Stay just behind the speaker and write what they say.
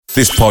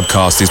This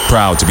podcast is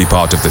proud to be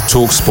part of the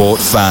TalkSport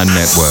Fan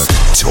Network.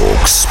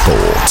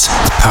 TalkSport.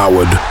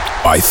 Powered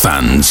by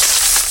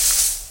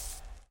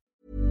fans.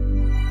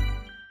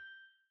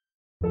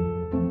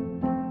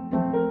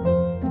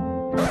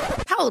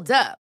 Hold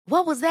up.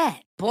 What was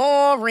that?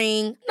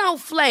 Boring. No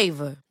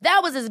flavor. That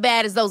was as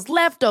bad as those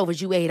leftovers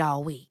you ate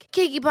all week.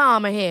 Keke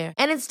Palmer here.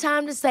 And it's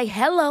time to say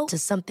hello to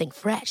something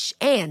fresh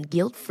and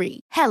guilt-free.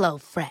 Hello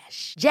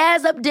Fresh.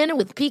 Jazz up dinner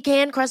with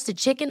pecan-crusted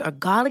chicken or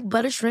garlic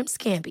butter shrimp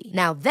scampi.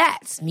 Now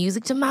that's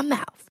music to my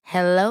mouth.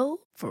 Hello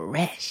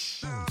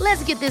Fresh.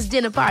 Let's get this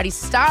dinner party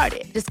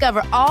started.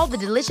 Discover all the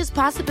delicious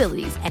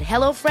possibilities at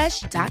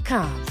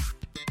hellofresh.com.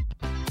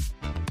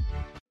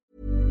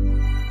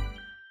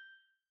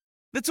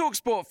 The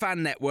TalkSport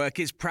Fan Network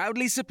is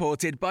proudly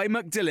supported by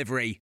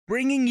McDelivery,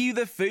 bringing you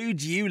the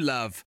food you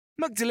love.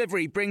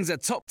 McDelivery brings a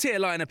top-tier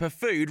lineup of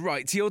food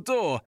right to your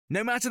door.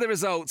 No matter the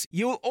result,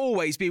 you'll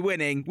always be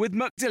winning with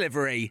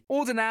McDelivery.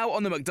 Order now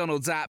on the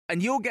McDonald's app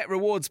and you'll get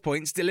rewards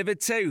points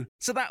delivered too.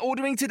 So that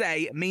ordering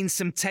today means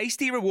some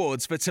tasty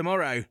rewards for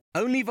tomorrow.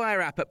 Only via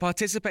app at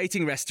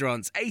participating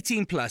restaurants.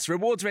 18 plus.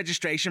 Rewards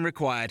registration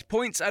required.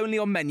 Points only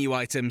on menu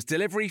items.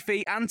 Delivery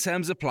fee and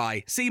terms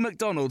apply. See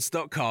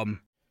mcdonalds.com.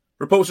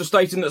 Reports are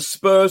stating that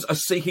Spurs are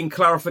seeking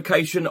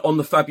clarification on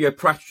the Fabio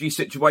Paratici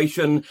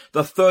situation.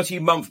 The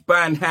 30-month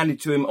ban handed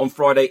to him on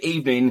Friday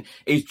evening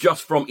is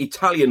just from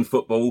Italian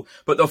football,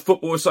 but the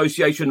Football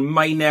Association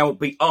may now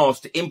be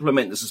asked to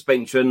implement the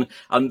suspension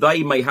and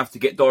they may have to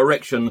get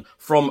direction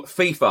from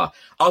FIFA.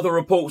 Other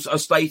reports are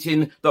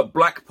stating that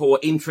Blackpool are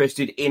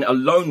interested in a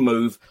loan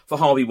move for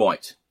Harvey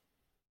White.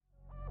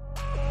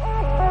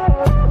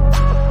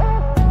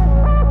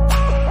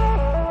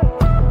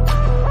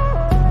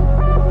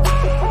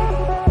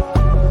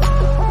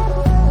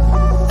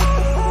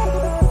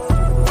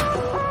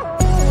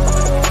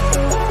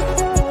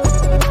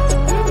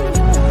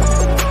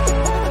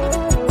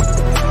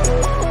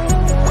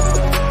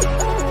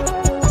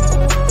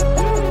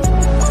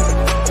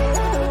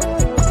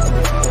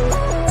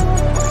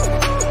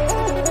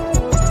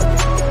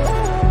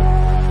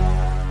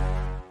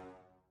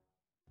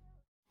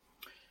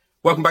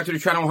 Welcome back to the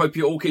channel. I hope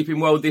you're all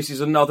keeping well. This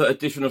is another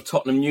edition of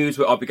Tottenham News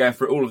where I'll be going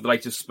through all of the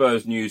latest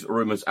Spurs news,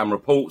 rumours and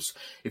reports.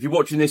 If you're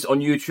watching this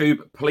on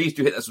YouTube, please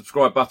do hit that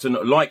subscribe button,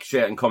 like,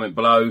 share and comment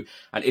below.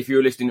 And if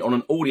you're listening on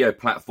an audio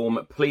platform,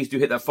 please do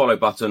hit that follow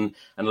button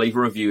and leave a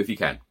review if you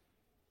can.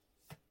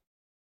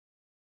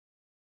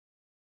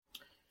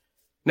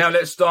 Now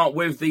let's start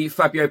with the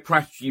Fabio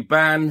Paratici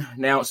ban.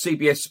 Now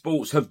CBS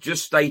Sports have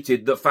just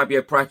stated that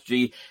Fabio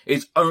Paratici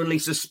is only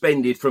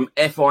suspended from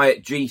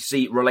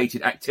FIGC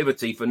related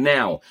activity for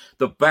now.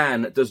 The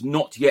ban does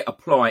not yet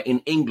apply in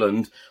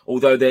England,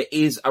 although there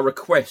is a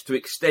request to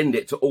extend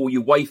it to all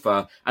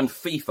UEFA and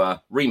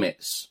FIFA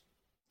remits.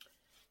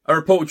 A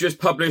report just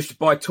published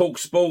by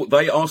TalkSport,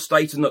 they are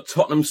stating that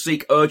Tottenham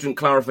seek urgent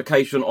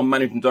clarification on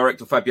Managing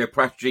Director Fabio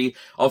Paratici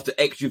after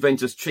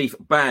ex-Juventus chief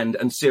banned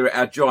and Serie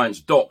A giants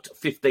docked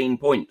 15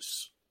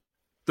 points.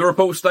 The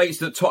report states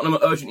that Tottenham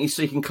are urgently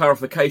seeking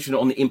clarification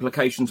on the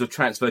implications of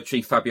transfer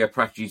chief Fabio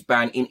Paratici's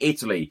ban in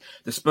Italy.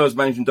 The Spurs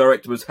Managing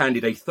Director was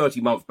handed a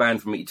 30-month ban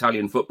from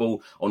Italian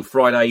football on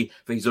Friday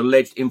for his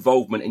alleged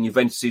involvement in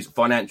Juventus's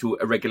financial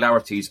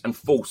irregularities and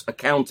false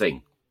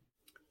accounting.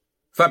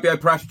 Fabio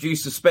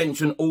Paratici's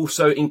suspension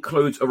also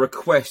includes a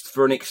request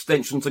for an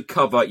extension to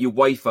cover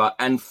UEFA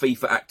and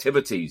FIFA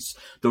activities.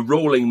 The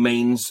ruling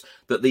means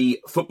that the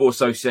Football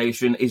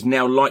Association is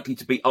now likely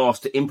to be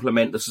asked to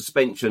implement the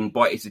suspension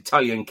by its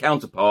Italian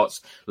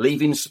counterparts,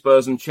 leaving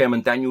Spurs and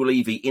chairman Daniel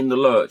Levy in the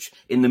lurch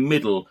in the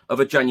middle of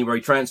a January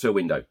transfer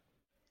window.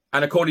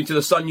 And according to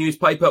the Sun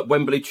newspaper,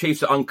 Wembley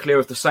Chiefs are unclear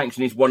if the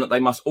sanction is one that they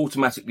must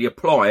automatically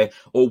apply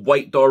or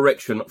wait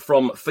direction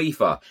from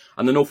FIFA.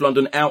 And the North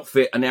London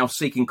outfit are now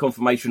seeking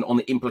confirmation on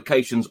the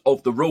implications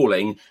of the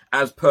ruling,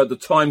 as per the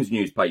Times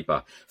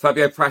newspaper.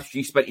 Fabio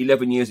Paratici spent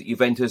 11 years at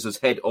Juventus as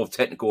head of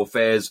technical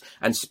affairs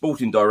and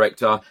sporting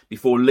director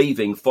before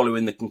leaving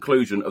following the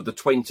conclusion of the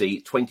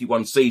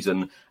 2021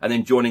 season and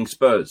then joining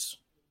Spurs.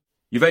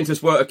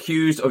 Juventus were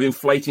accused of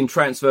inflating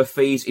transfer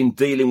fees in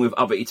dealing with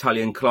other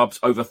Italian clubs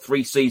over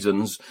 3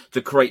 seasons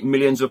to create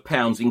millions of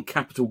pounds in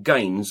capital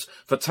gains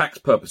for tax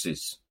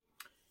purposes.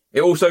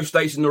 It also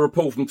states in the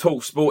report from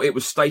TalkSport, it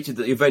was stated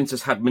that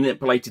Juventus had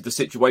manipulated the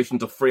situation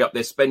to free up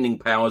their spending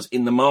powers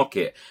in the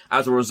market.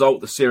 As a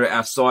result, the Serie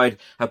A side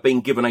have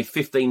been given a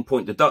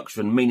 15-point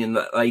deduction, meaning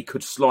that they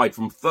could slide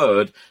from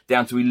 3rd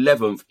down to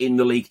 11th in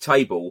the league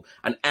table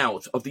and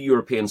out of the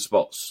European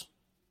spots.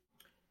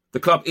 The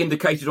club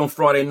indicated on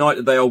Friday night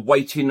that they are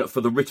waiting for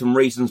the written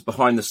reasons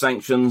behind the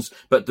sanctions,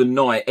 but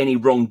deny any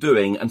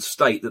wrongdoing and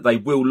state that they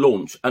will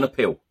launch an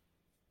appeal.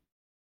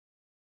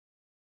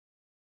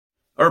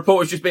 A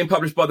report has just been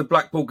published by the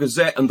Blackpool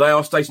Gazette and they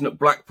are stating that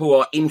Blackpool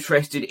are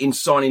interested in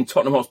signing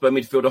Tottenham Hotspur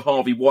midfielder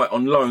Harvey White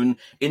on loan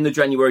in the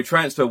January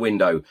transfer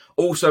window.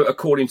 Also,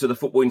 according to the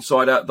Football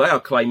Insider, they are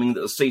claiming that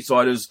the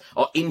Seasiders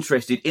are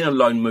interested in a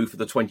loan move for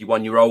the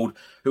 21-year-old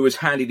who was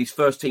handed his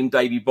first team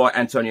debut by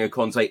Antonio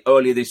Conte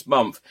earlier this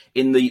month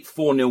in the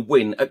 4-0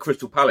 win at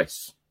Crystal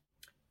Palace.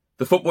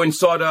 The Football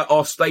Insider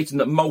are stating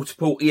that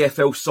multiple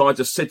EFL sides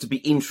are said to be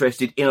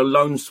interested in a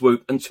loan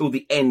swoop until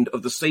the end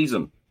of the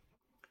season.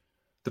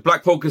 The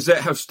Blackpool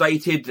Gazette have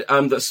stated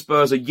that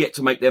Spurs are yet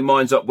to make their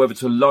minds up whether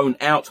to loan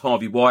out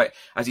Harvey White,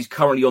 as he's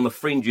currently on the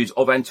fringes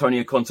of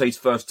Antonio Conte's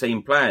first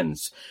team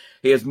plans.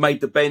 He has made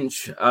the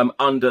bench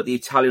under the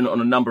Italian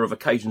on a number of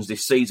occasions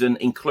this season,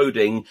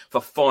 including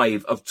for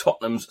 5 of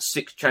Tottenham's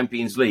 6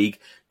 Champions League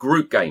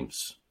group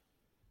games.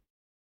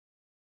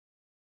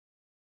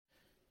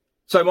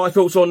 So my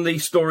thoughts on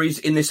these stories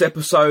in this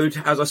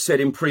episode, as I said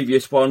in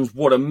previous ones,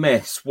 what a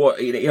mess.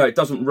 It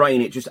doesn't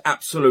rain, it just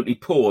absolutely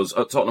pours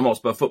at Tottenham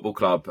Hotspur Football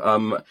Club.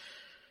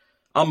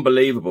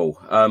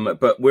 Unbelievable.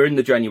 But we're in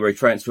the January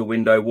transfer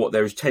window.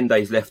 There is 10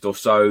 days left or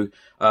so.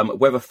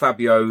 Whether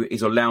Fabio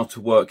is allowed to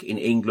work in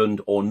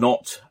England or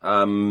not,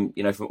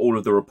 from all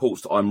of the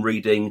reports that I'm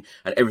reading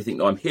and everything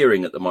that I'm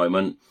hearing at the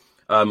moment,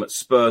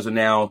 Spurs are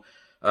now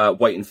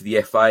waiting for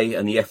the FA,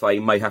 and the FA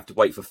may have to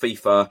wait for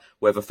FIFA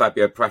whether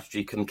Fabio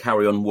Paratici can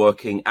carry on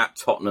working at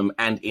Tottenham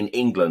and in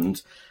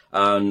England,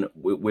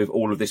 with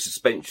all of this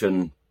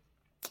suspension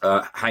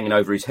hanging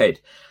over his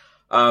head.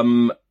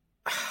 We're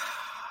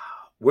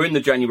in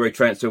the January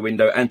transfer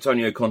window.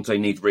 Antonio Conte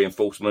needs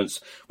reinforcements.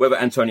 Whether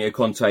Antonio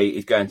Conte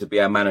is going to be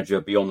our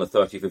manager beyond the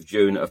 30th of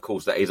June, of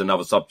course, that is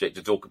another subject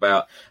to talk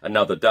about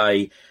another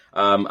day,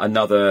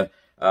 another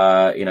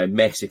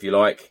mess, if you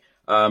like.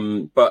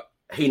 But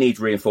he needs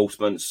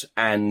reinforcements,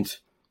 and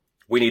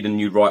we need a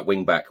new right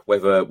wing back.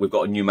 Whether we've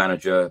got a new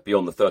manager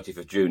beyond the 30th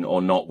of June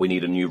or not, we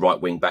need a new right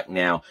wing back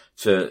now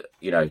to,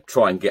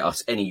 try and get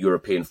us any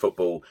European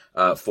football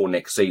for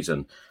next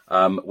season.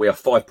 We are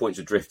 5 points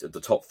adrift at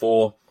the top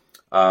 4.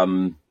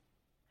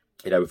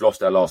 We've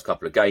lost our last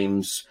couple of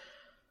games.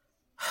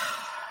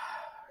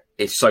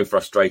 It's so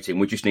frustrating.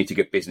 We just need to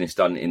get business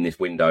done in this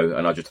window,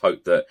 and I just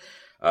hope that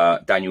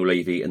Daniel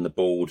Levy and the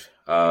board,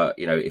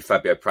 if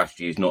Fabio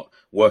Paratici is not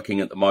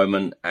working at the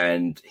moment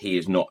and he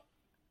is not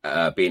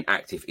being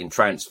active in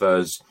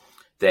transfers,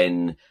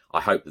 then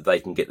I hope that they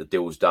can get the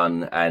deals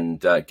done and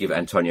give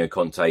Antonio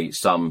Conte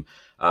some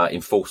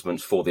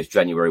enforcements for this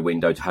January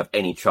window to have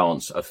any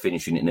chance of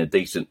finishing in a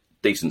decent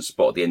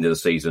spot at the end of the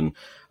season,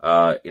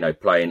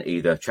 playing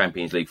either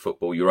Champions League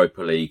football,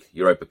 Europa League,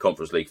 Europa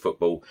Conference League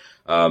football.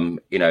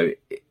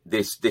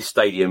 This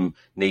stadium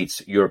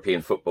needs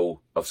European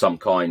football of some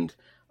kind.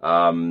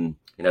 The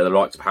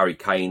likes of Harry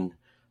Kane,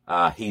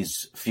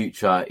 his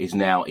future is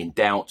now in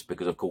doubt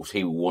because, of course,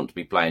 he will want to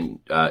be playing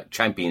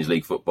Champions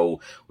League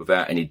football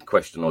without any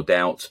question or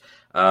doubt.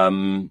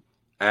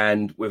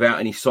 And without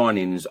any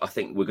signings, I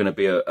think we're going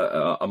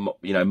to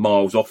be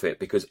miles off it,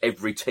 because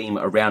every team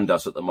around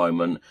us at the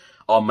moment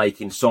are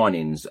making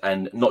signings,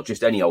 and not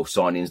just any old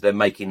signings. They're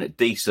making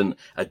decent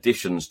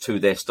additions to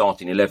their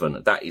starting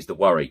 11. That is the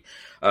worry.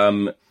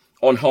 On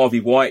Harvey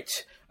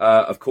White,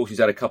 of course, he's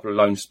had a couple of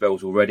loan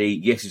spells already.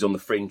 Yes, he's on the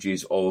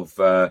fringes of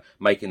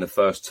making the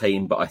first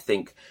team, but I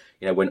think,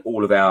 when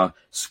all of our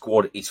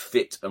squad is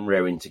fit and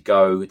raring to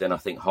go, then I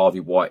think Harvey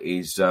White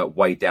is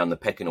way down the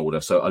pecking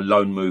order. So a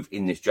loan move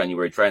in this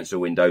January transfer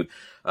window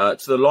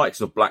to the likes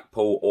of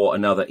Blackpool or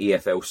another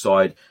EFL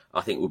side,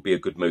 I think would be a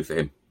good move for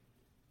him.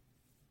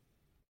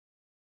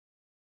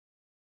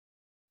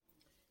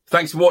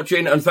 Thanks for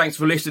watching, and thanks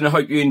for listening. I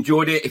hope you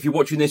enjoyed it. If you're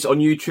watching this on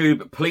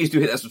YouTube, please do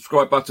hit that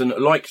subscribe button,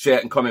 like, share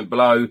and comment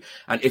below.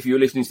 And if you're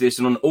listening to this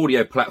on an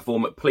audio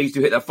platform, please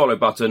do hit that follow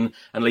button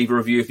and leave a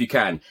review if you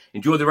can.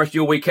 Enjoy the rest of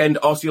your weekend.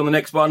 I'll see you on the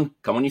next one.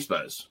 Come on, you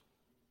Spurs.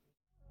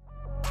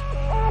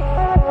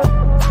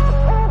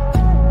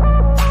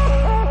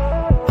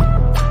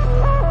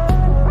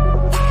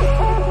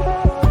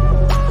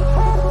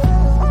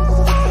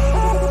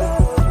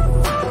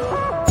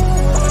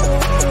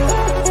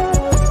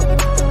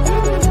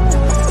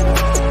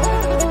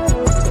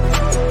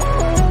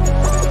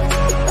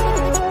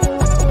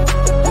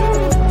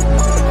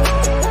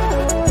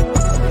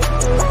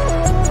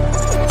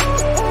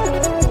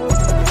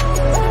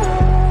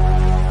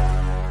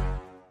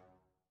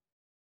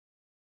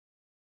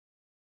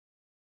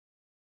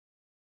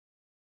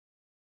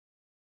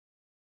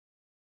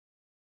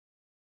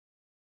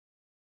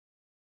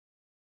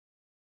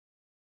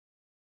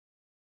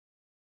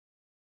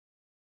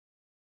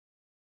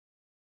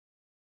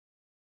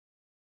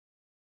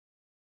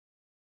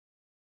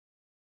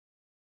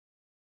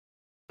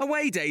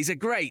 Away days are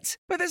great,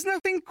 but there's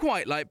nothing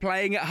quite like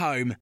playing at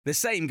home. The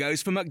same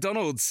goes for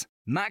McDonald's.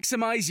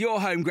 Maximise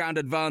your home ground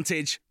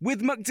advantage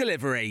with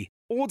McDelivery.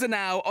 Order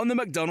now on the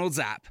McDonald's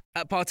app.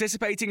 At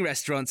participating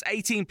restaurants,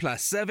 18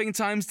 plus, serving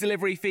times,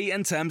 delivery fee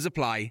and terms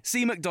apply.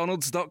 See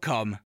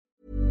mcdonalds.com.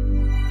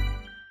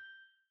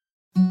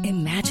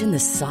 Imagine the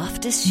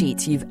softest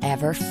sheets you've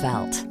ever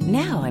felt.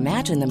 Now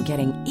imagine them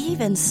getting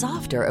even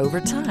softer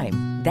over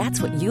time.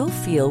 That's what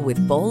you'll feel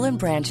with Bowl and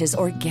Branch's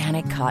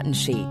organic cotton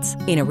sheets.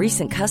 In a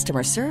recent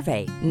customer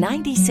survey,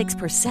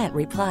 96%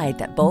 replied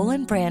that Bowl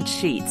and Branch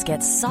sheets get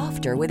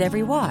softer with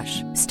every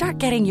wash. Start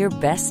getting your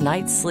best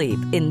night's sleep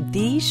in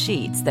these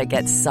sheets that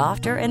get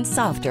softer and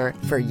softer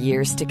for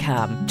years to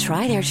come.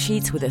 Try their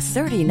sheets with a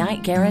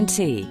 30-night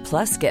guarantee.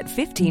 Plus, get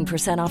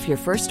 15% off your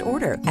first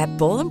order at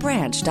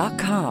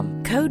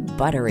bowlandbranch.com. Code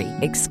BUTTERY.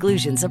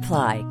 Exclusions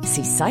apply.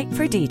 See site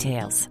for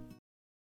details.